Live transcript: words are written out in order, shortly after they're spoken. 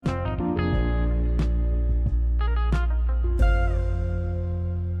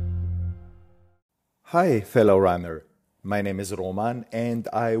Hi, fellow runner. My name is Roman, and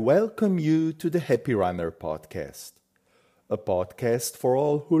I welcome you to the Happy Runner podcast, a podcast for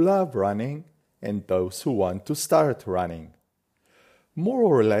all who love running and those who want to start running. More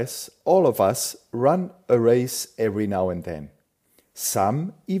or less, all of us run a race every now and then,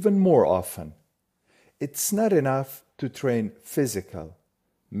 some even more often. It's not enough to train physical.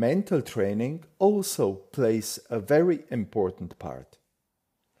 Mental training also plays a very important part.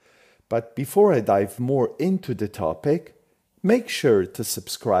 But before I dive more into the topic, make sure to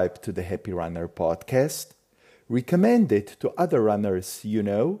subscribe to the Happy Runner podcast, recommend it to other runners you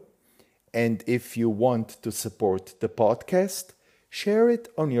know, and if you want to support the podcast, share it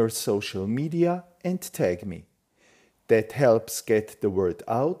on your social media and tag me. That helps get the word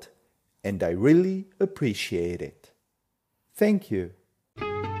out, and I really appreciate it. Thank you.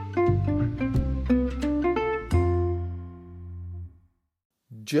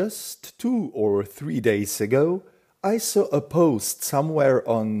 Just 2 or 3 days ago, I saw a post somewhere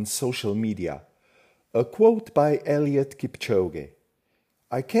on social media, a quote by Eliud Kipchoge.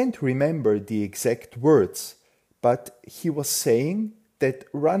 I can't remember the exact words, but he was saying that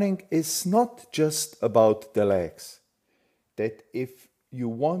running is not just about the legs, that if you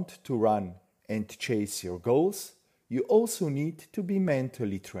want to run and chase your goals, you also need to be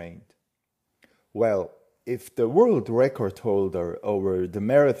mentally trained. Well, if the world record holder over the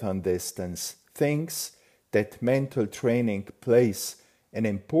marathon distance thinks that mental training plays an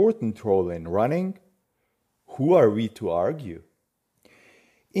important role in running, who are we to argue?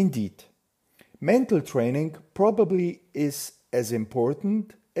 Indeed, mental training probably is as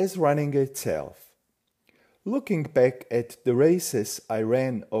important as running itself. Looking back at the races I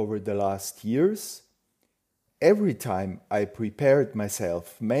ran over the last years, every time I prepared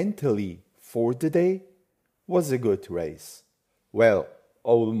myself mentally for the day was a good race. Well,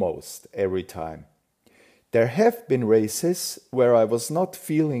 almost every time. There have been races where I was not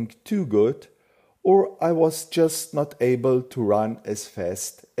feeling too good, or I was just not able to run as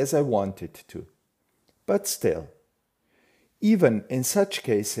fast as I wanted to. But still, even in such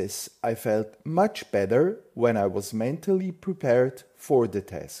cases, I felt much better when I was mentally prepared for the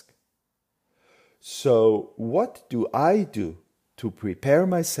task. So, what do I do to prepare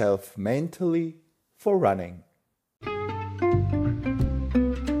myself mentally for running?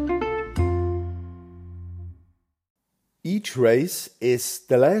 Each race is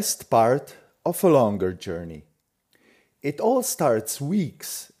the last part of a longer journey. It all starts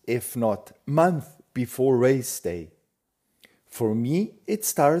weeks, if not months, before race day. For me, it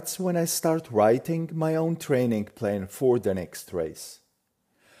starts when I start writing my own training plan for the next race.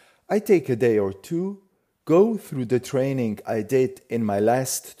 I take a day or two, go through the training I did in my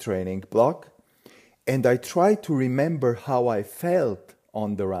last training block, and I try to remember how I felt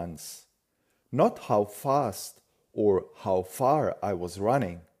on the runs, not how fast or how far I was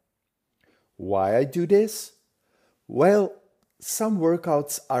running. Why I do this? Well, some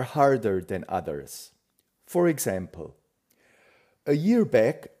workouts are harder than others. For example, a year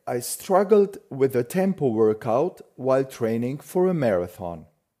back I struggled with a tempo workout while training for a marathon.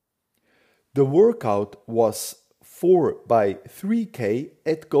 The workout was 4 by 3K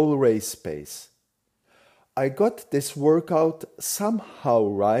at goal race pace. I got this workout somehow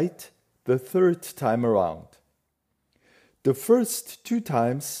right the third time around. The first 2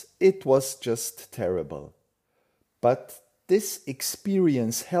 times it was just terrible. But this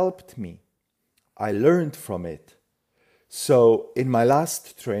experience helped me. I learned from it. So in my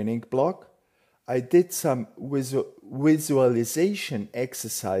last training block, I did some visualization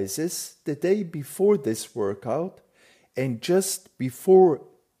exercises the day before this workout and just before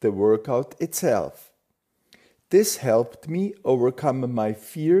the workout itself. This helped me overcome my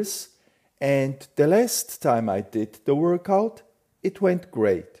fears, and the last time I did the workout, it went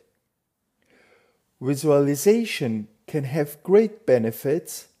great. Visualization can have great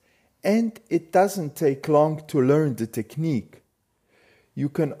benefits, and it doesn't take long to learn the technique. You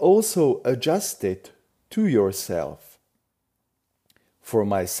can also adjust it to yourself. For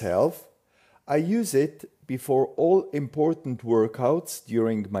myself, I use it before all important workouts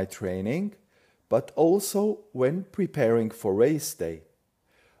during my training, but also when preparing for race day.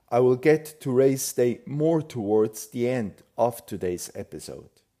 I will get to race day more towards the end of today's episode.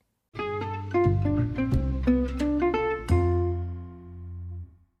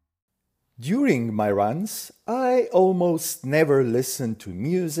 During my runs, I almost never listen to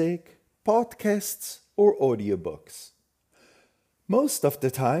music, podcasts, or audiobooks. Most of the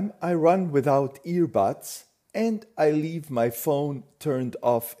time I run without earbuds and I leave my phone turned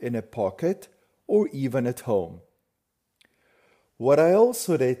off in a pocket or even at home. What I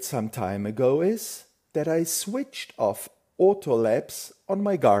also did some time ago is that I switched off auto laps on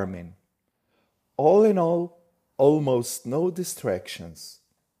my Garmin. All in all, almost no distractions.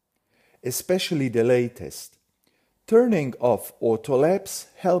 Especially the latest. Turning off auto laps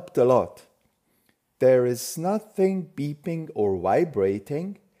helped a lot. There is nothing beeping or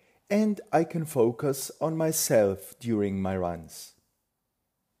vibrating, and I can focus on myself during my runs.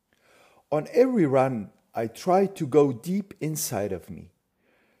 On every run, I try to go deep inside of me.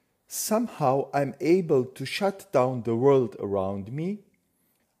 Somehow I'm able to shut down the world around me.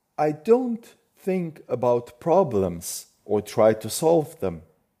 I don't think about problems or try to solve them.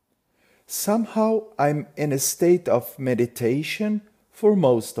 Somehow I'm in a state of meditation for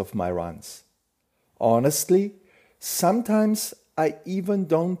most of my runs. Honestly, sometimes I even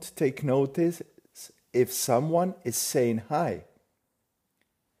don't take notice if someone is saying hi.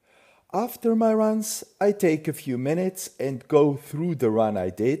 After my runs, I take a few minutes and go through the run I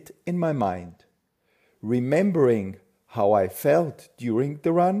did in my mind, remembering how I felt during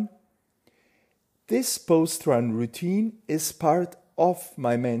the run. This post-run routine is part of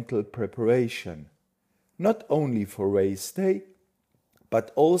my mental preparation, not only for race day,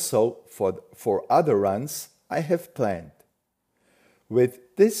 but also for other runs I have planned.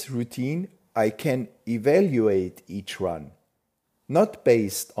 With this routine, I can evaluate each run, not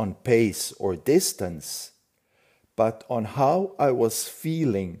based on pace or distance, but on how I was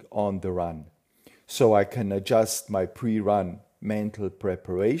feeling on the run, so I can adjust my pre-run mental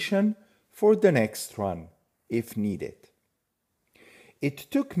preparation for the next run if needed. It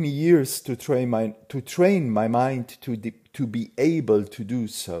took me years to train my mind to be able to do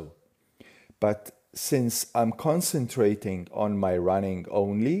so, but since I'm concentrating on my running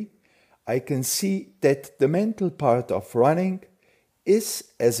only, I can see that the mental part of running is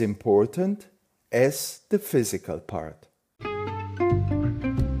as important as the physical part.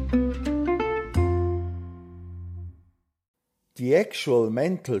 The actual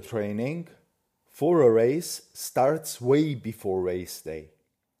mental training for a race starts way before race day.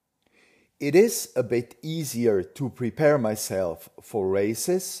 It is a bit easier to prepare myself for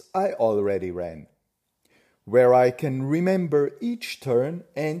races I already ran, where I can remember each turn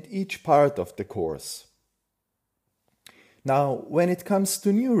and each part of the course. Now, when it comes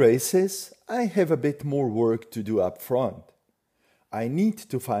to new races, I have a bit more work to do up front. I need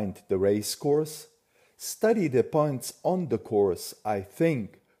to find the race course, study the points on the course I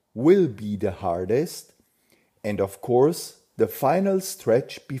think will be the hardest, and of course, the final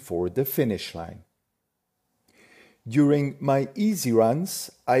stretch before the finish line. During my easy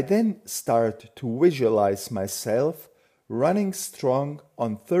runs, I then start to visualize myself running strong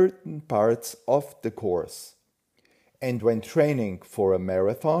on certain parts of the course. And when training for a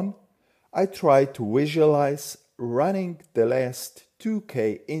marathon, I try to visualize running the last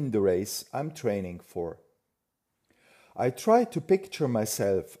 2K in the race I'm training for. I try to picture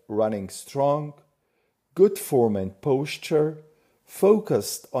myself running strong, good form and posture,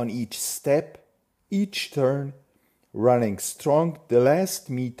 focused on each step, each turn, running strong the last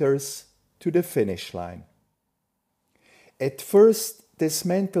meters to the finish line. At first, this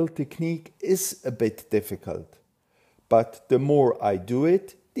mental technique is a bit difficult, but the more I do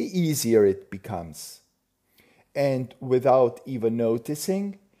it, the easier it becomes. And without even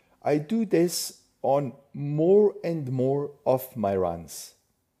noticing, I do this on more and more of my runs.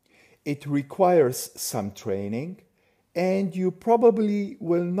 It requires some training, and you probably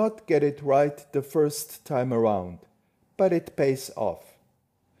will not get it right the first time around, but it pays off.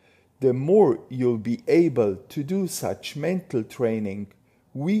 The more you'll be able to do such mental training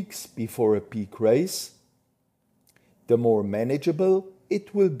weeks before a peak race, the more manageable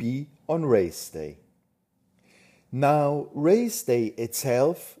it will be on race day. Now, race day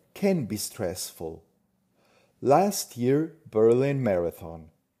itself can be stressful. Last year, Berlin Marathon.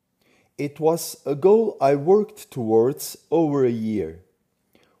 It was a goal I worked towards over a year.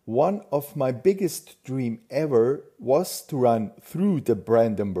 One of my biggest dreams ever was to run through the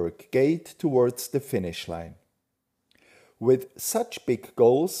Brandenburg Gate towards the finish line. With such big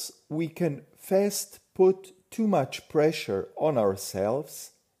goals, we can fast put too much pressure on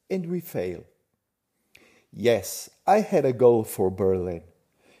ourselves and we fail. Yes, I had a goal for Berlin.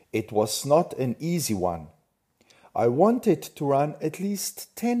 It was not an easy one. I wanted to run at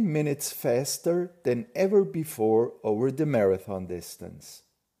least 10 minutes faster than ever before over the marathon distance.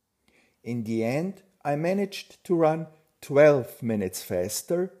 In the end, I managed to run 12 minutes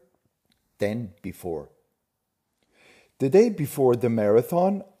faster than before. The day before the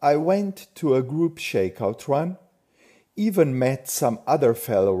marathon, I went to a group shakeout run, even met some other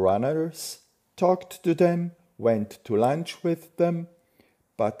fellow runners, talked to them, went to lunch with them,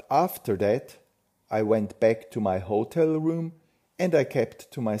 but after that, I went back to my hotel room and I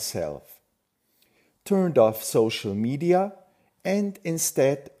kept to myself. Turned off social media and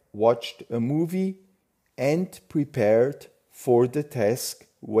instead watched a movie and prepared for the task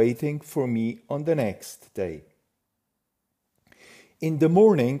waiting for me on the next day. In the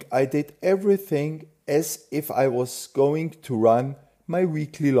morning, I did everything as if I was going to run my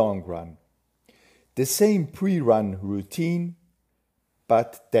weekly long run. The same pre-run routine,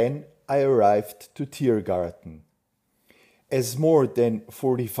 but then I arrived to Tiergarten, as more than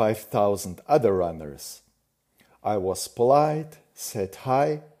 45,000 other runners. I was polite, said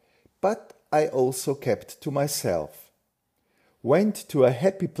hi, but I also kept to myself. Went to a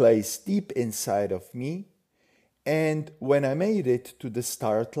happy place deep inside of me, and when I made it to the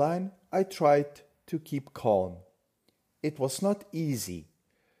start line, I tried to keep calm. It was not easy,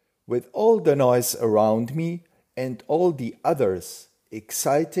 with all the noise around me and all the others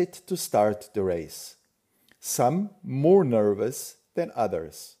excited to start the race, some more nervous than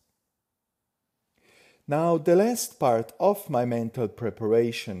others. Now, the last part of my mental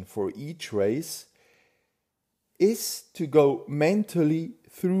preparation for each race is to go mentally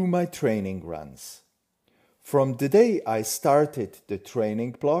through my training runs. From the day I started the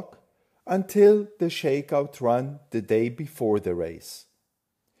training block until the shakeout run the day before the race.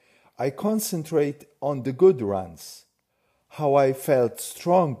 I concentrate on the good runs, how I felt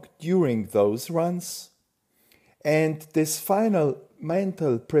strong during those runs, and this final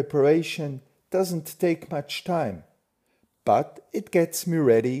mental preparation doesn't take much time, but it gets me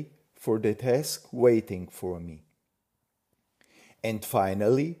ready for the task waiting for me. And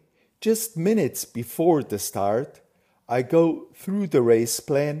finally, just minutes before the start, I go through the race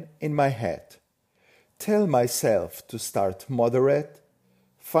plan in my head, tell myself to start moderate,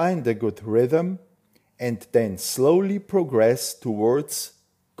 find a good rhythm, and then slowly progress towards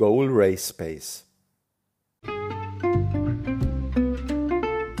goal race pace.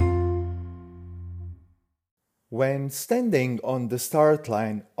 When standing on the start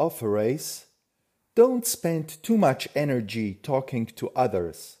line of a race, don't spend too much energy talking to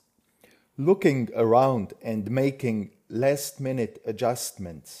others, looking around and making last-minute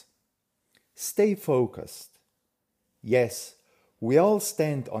adjustments. Stay focused. Yes, we all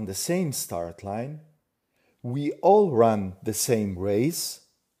stand on the same start line, we all run the same race,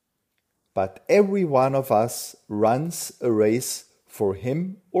 but every one of us runs a race for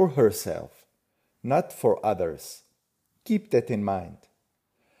him or herself, not for others. Keep that in mind.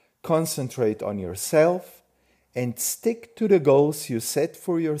 Concentrate on yourself and stick to the goals you set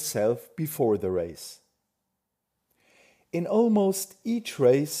for yourself before the race. In almost each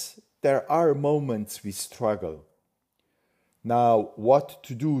race, there are moments we struggle. Now, what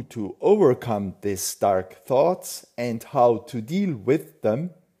to do to overcome these dark thoughts and how to deal with them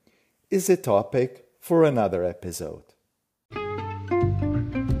is a topic for another episode.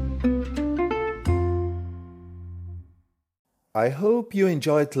 I hope you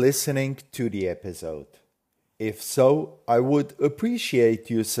enjoyed listening to the episode. If so, I would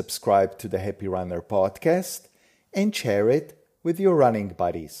appreciate you subscribe to the Happy Runner podcast and share it with your running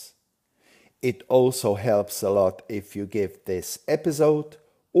buddies. It also helps a lot if you give this episode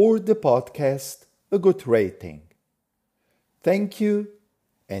or the podcast a good rating. Thank you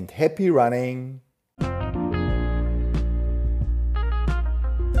and happy running!